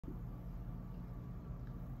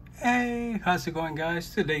Hey, how's it going,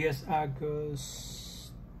 guys? Today is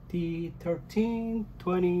August the 13th,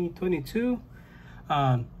 2022.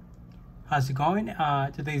 How's it going?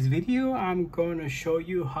 Today's video, I'm going to show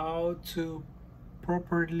you how to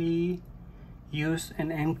properly use an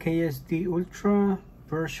MKSD Ultra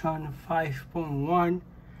version 5.1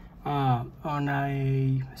 on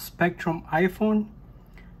a Spectrum iPhone.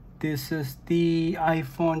 This is the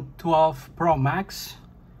iPhone 12 Pro Max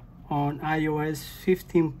on iOS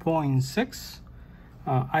 15.6.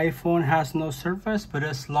 iPhone has no service but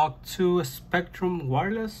is locked to Spectrum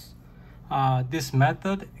wireless. This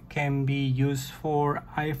method can be used for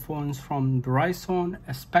iPhones from Verizon,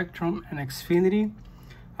 Spectrum, and Xfinity.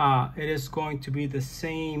 It is going to be the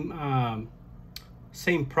same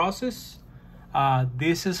process.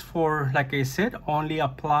 This is for, like I said, only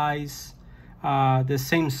applies the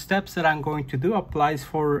same steps that I'm going to do applies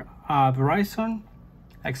for Verizon,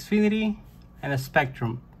 Xfinity, and a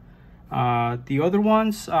Spectrum. The other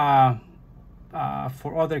ones for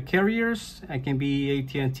other carriers, it can be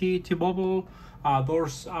AT&T, T-Mobile.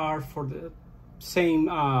 Those are for the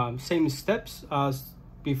same steps as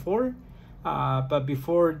before. But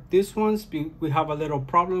before these ones, we have a little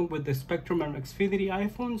problem with the Spectrum and Xfinity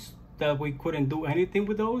iPhones that we couldn't do anything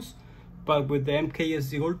with those. But with the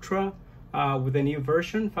MKSD Ultra, with the new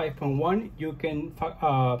version 5.1,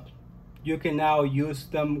 you can now use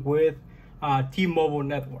them with T-Mobile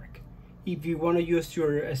network. If you want to use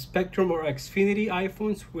your Spectrum or Xfinity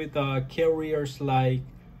iPhones with carriers like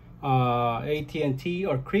AT&T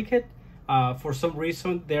or Cricket, for some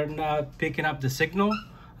reason they're not picking up the signal.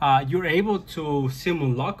 You're able to SIM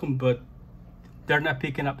unlock them, but they're not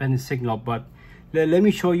picking up any signal. But let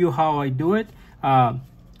me show you how I do it.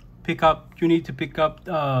 You need to pick up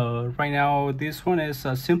right now. This one is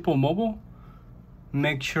a Simple Mobile.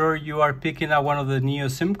 Make sure you are picking up one of the new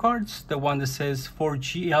SIM cards, the one that says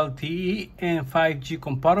 4G LTE and 5G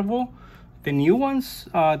compatible. The new ones,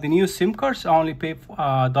 the new SIM cards, I only pay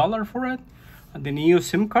 $1 for it. The new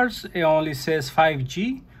SIM cards, it only says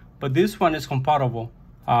 5G, but this one is compatible,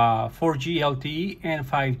 4G LTE and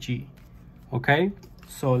 5G. Okay,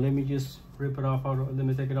 so let me just rip it off. Let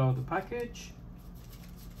me take it out of the package.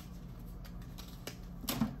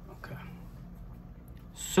 Okay,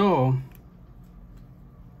 so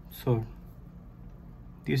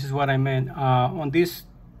this is what I meant. On this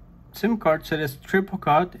SIM card, it is triple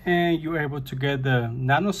cut, and you're able to get the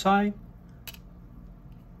nano side,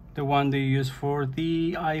 the one they use for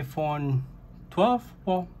the iPhone 12,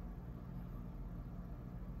 well,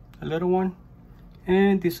 a little one.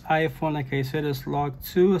 And this iPhone, like I said, is locked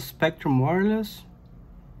to Spectrum wireless.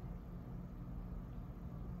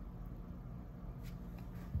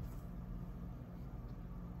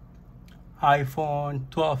 iPhone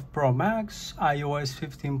 12 Pro Max, iOS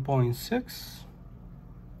 15.6,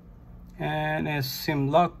 and it's SIM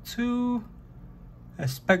locked to a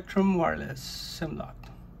Spectrum wireless SIM locked.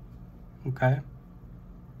 Okay,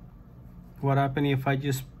 what happens if I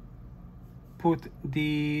just put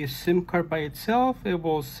the SIM card by itself? It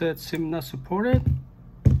will set SIM not supported.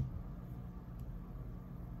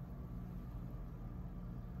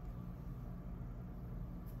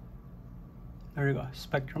 There you go,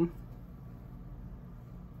 Spectrum.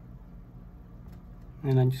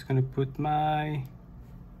 And I'm just gonna put my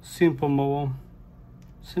Simple Mobile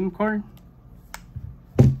SIM card.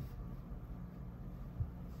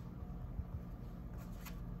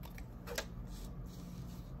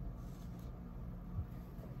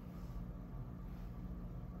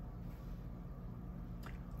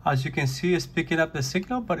 As you can see, it's picking up the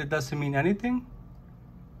signal, but it doesn't mean anything.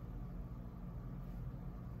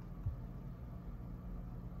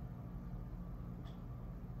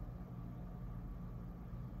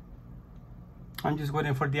 I'm just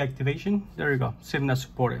waiting for the activation. There you go, SIM not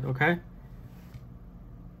supported. Okay,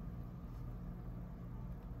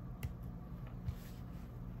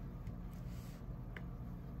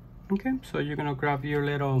 so you're gonna grab your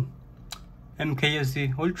little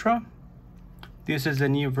MKSD Ultra. This is the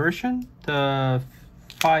new version, the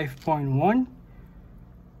 5.1.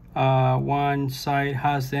 One side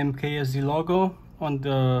has the MKSD logo on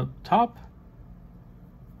the top.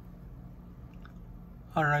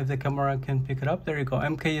 I don't know if the camera can pick it up. There you go,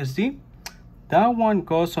 MKSD. That one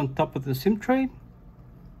goes on top of the SIM tray.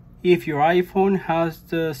 If your iPhone has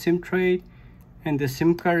the SIM tray and the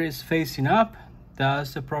SIM card is facing up,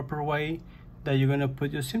 that's the proper way that you're gonna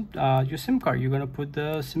put your SIM card. You're gonna put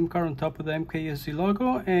the SIM card on top of the MKSD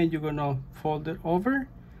logo, and you're gonna fold it over,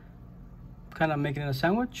 kind of making it a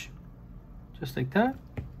sandwich, just like that.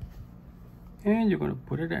 And you're gonna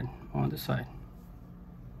put it in on the side.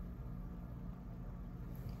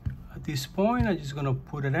 At this point, I'm just gonna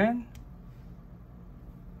put it in.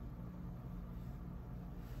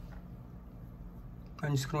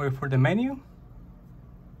 I'm just gonna wait for the menu.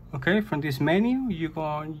 Okay, from this menu, you're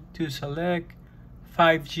going to select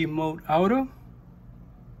 5G mode auto.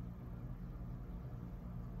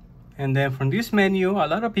 And then from this menu, a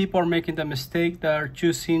lot of people are making the mistake that are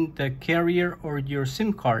choosing the carrier or your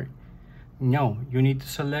SIM card. No, you need to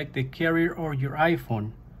select the carrier or your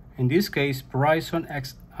iPhone. In this case, Verizon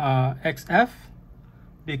XF,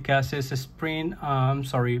 because it's a Verizon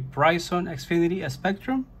Xfinity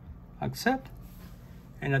Spectrum. Accept.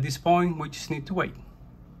 And at this point, we just need to wait.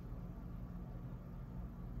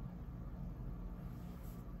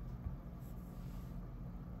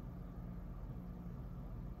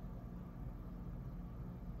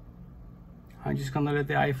 I'm just gonna let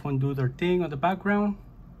the iPhone do their thing on the background.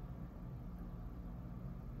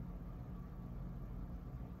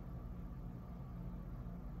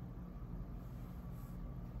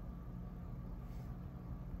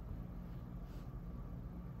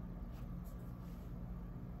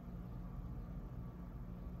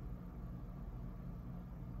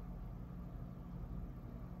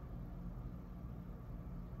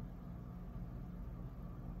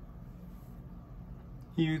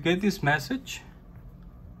 You get this message.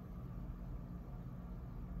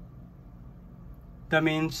 That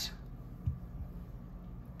means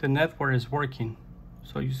the network is working.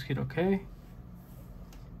 So you just hit OK.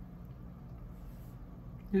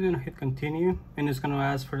 You're gonna hit continue, and it's gonna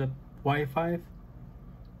ask for the Wi-Fi.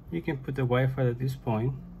 You can put the Wi-Fi at this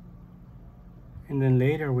point, and then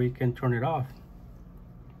later we can turn it off.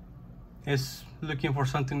 It's looking for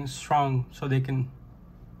something strong so they can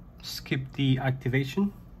skip the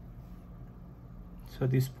activation. So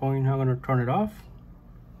at this point, I'm gonna turn it off.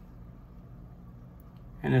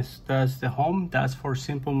 And that's the home, that's for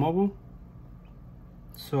Simple Mobile.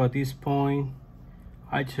 So at this point,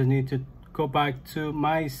 I just need to go back to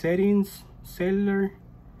my settings, cellular.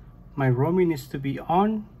 My roaming needs to be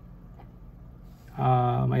on.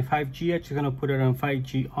 My 5G, I'm just gonna put it on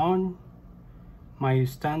 5G on. My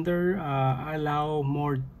standard, I allow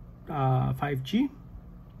more 5G.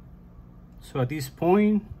 So at this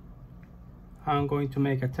point, I'm going to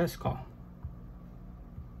make a test call.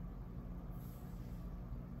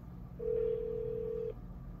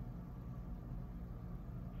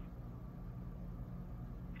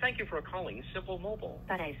 Thank you for calling Simple Mobile.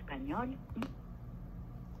 Para español.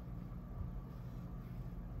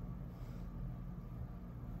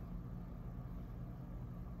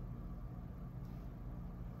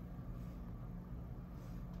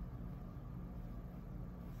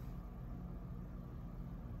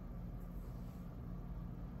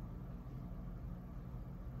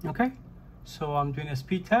 Okay, so I'm doing a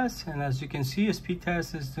speed test, and as you can see, a speed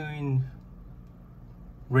test is doing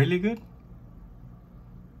really good.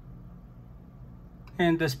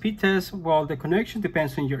 And the speed test, well, the connection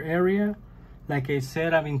depends on your area. Like I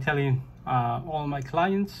said, I've been telling all my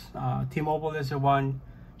clients, T-Mobile is the one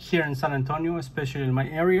here in San Antonio, especially in my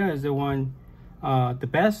area, is the one the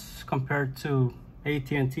best compared to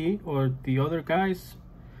AT&T or the other guys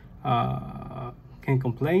can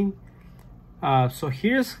complain. So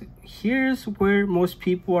here's where most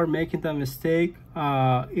people are making the mistake.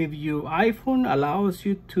 If your iPhone allows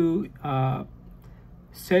you to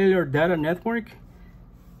cellular data network,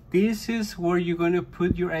 this is where you're going to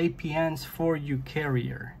put your APNs for your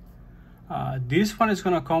carrier. This one is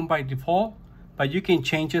going to come by default, but you can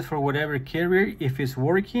change it for whatever carrier if it's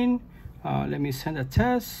working. Let me send a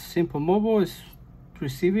test. Simple Mobile is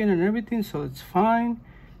receiving and everything, so it's fine.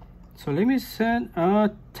 So let me send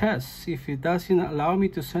a test. If it doesn't allow me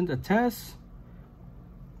to send a test,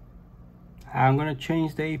 I'm going to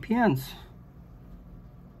change the APNs.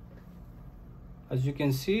 As you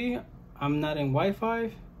can see, I'm not in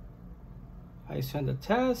Wi-Fi. I send a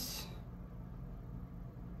test.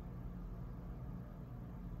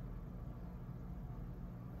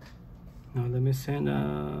 Now let me send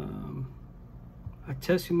a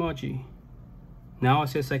test emoji. Now it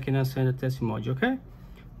says I cannot send a test emoji, okay?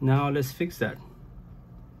 Now let's fix that.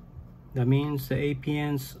 That means the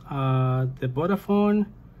APNs, the Vodafone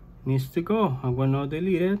needs to go. I'm gonna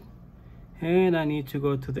delete it. And I need to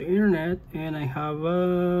go to the internet, and I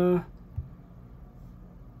have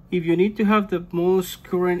if you need to have the most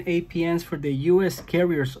current APNs for the US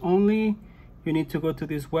carriers only, you need to go to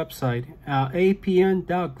this website,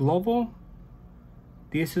 apn.global.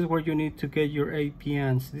 This is where you need to get your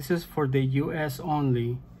APNs. This is for the US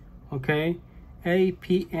only, okay?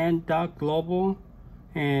 apn.global,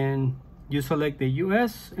 and you select the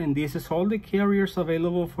US, and this is all the carriers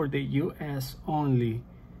available for the US only.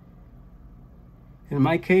 In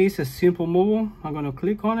my case, it's Simple Mobile. I'm going to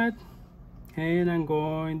click on it, and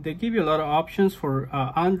they give you a lot of options for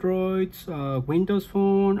Androids, Windows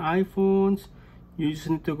Phone, iPhones. You just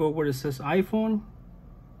need to go where it says iPhone,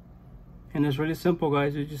 and it's really simple,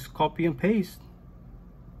 guys. You just copy and paste.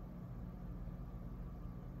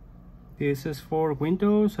 This is for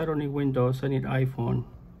Windows. I don't need Windows, I need iPhone.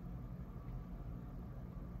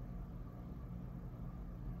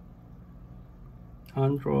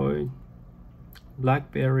 Android,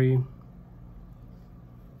 BlackBerry,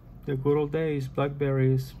 the good old days,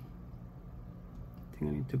 Blackberries. I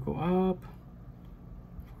think I need to go up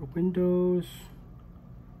for Windows,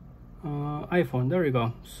 iPhone. There we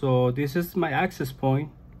go. So this is my access point.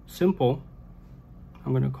 Simple.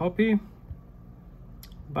 I'm gonna copy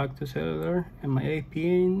back to cellular, and my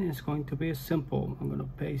APN is going to be simple. I'm gonna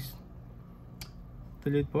paste,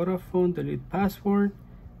 delete Vodafone, delete password.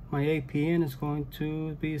 My APN is going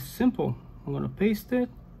to be simple. I'm gonna paste it.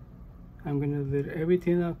 I'm gonna delete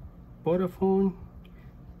everything up, Vodafone,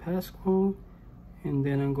 passcode, and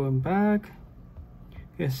then I'm going back.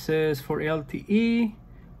 It says for LTE,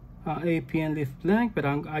 APN leave blank, but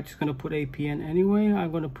I'm just gonna put APN anyway.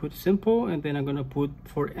 I'm gonna put simple, and then I'm gonna put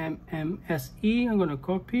for MMSE. I'm gonna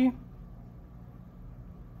copy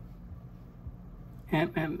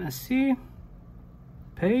MMSE,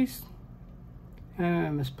 paste.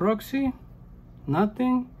 MMS proxy,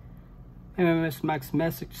 nothing. MMS max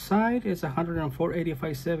message side is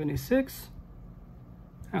 104.85.76.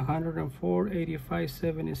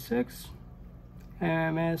 104.85.76.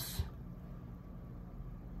 MMS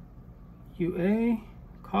UA,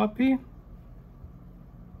 copy,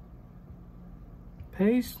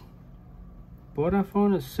 paste.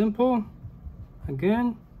 Vodafone is simple,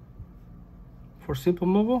 again, for Simple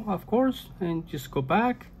Mobile, of course, and just go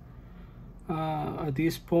back. At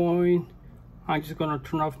this point, I'm just gonna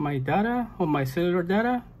turn off my data, on my cellular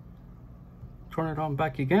data, turn it on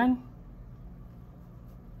back again,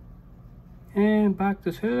 and back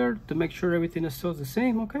to cellular to make sure everything is still the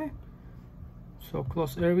same. Okay, so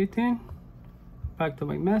close everything, back to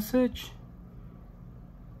my message.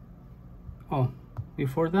 Oh,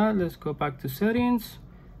 before that, let's go back to settings,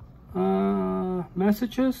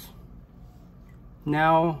 messages.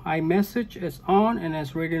 Now iMessage is on and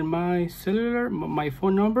it's reading my cellular, my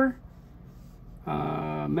phone number.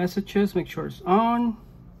 Messages, make sure it's on.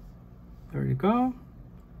 There you go.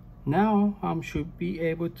 Now I should be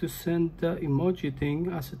able to send the emoji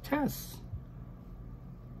thing as a test.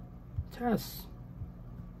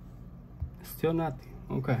 Still nothing.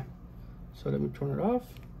 Okay, so let me turn it off.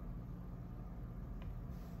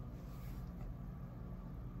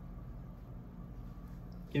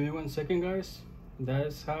 Give me 1 second, guys. That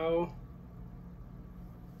is how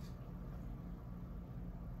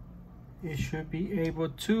it should be able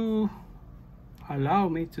to allow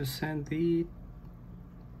me to send the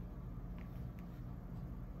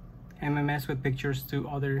MMS with pictures to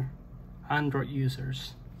other Android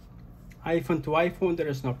users. iPhone to iPhone, there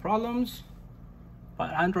is no problems,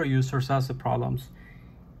 but Android users has the problems.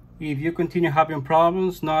 If you continue having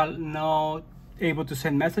problems, not able to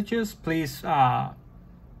send messages, please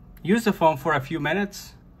use the phone for a few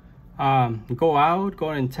minutes. Go out,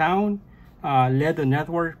 go in town, let the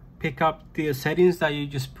network pick up the settings that you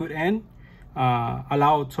just put in,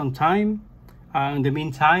 allow some time. In the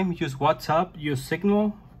meantime, use WhatsApp, use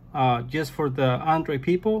Signal, just for the Android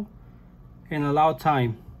people, and allow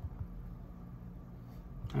time.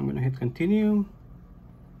 I'm gonna hit continue.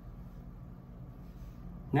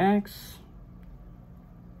 Next,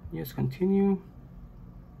 yes, continue.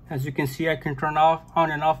 As you can see, I can turn on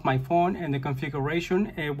and off my phone, and the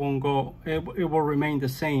configuration, it will remain the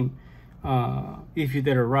same if you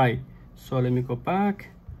did it right. So let me go back,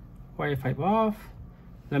 Wi-Fi off.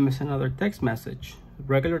 Let me send another text message,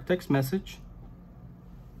 regular text message.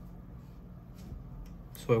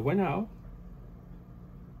 So it went out.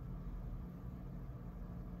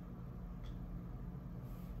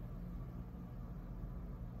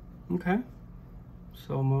 Okay.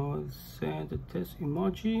 So I'm gonna send the test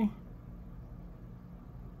emoji.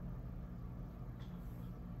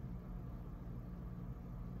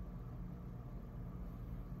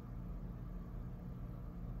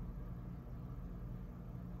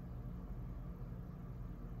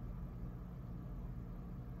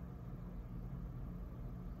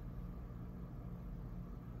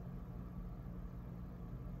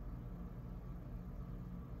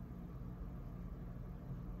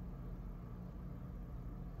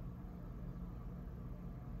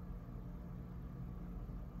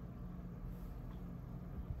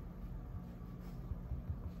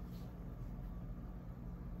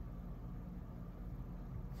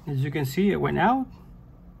 As you can see, it went out.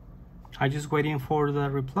 I'm just waiting for the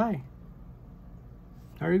reply.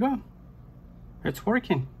 There you go. It's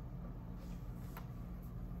working.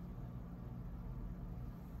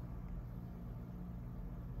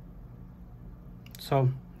 So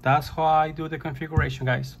that's how I do the configuration,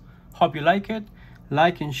 guys. Hope you like it.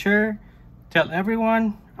 Like and share. Tell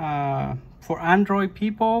everyone. For Android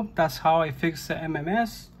people, that's how I fix the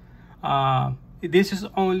MMS. This is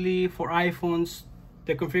only for iPhones.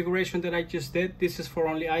 The configuration that I just did, this is for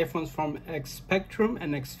only iPhones from Spectrum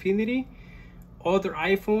and Xfinity. Other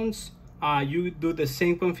iPhones, you do the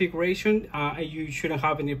same configuration, and you shouldn't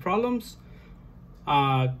have any problems.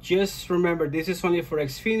 Just remember, this is only for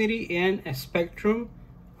Xfinity and Spectrum.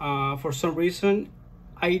 For some reason,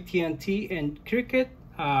 AT&T and Cricket,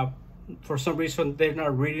 for some reason, they're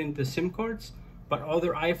not reading the SIM cards. But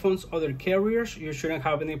other iPhones, other carriers, you shouldn't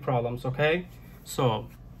have any problems, okay? So,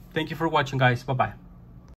 thank you for watching, guys. Bye-bye.